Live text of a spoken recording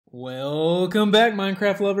Welcome back,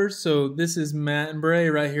 Minecraft lovers. So this is Matt and Bray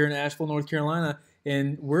right here in Asheville, North Carolina,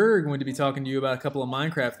 and we're going to be talking to you about a couple of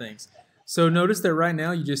Minecraft things. So notice that right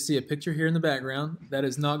now you just see a picture here in the background. That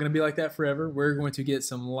is not going to be like that forever. We're going to get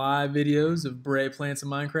some live videos of Bray playing some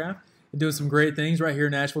Minecraft and doing some great things right here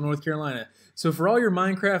in Asheville, North Carolina. So for all your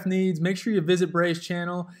Minecraft needs, make sure you visit Bray's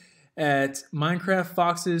channel at Minecraft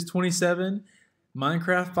Foxes 27.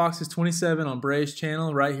 Minecraft Foxes 27 on Bray's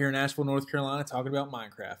channel right here in Asheville, North Carolina, talking about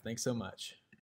Minecraft. Thanks so much.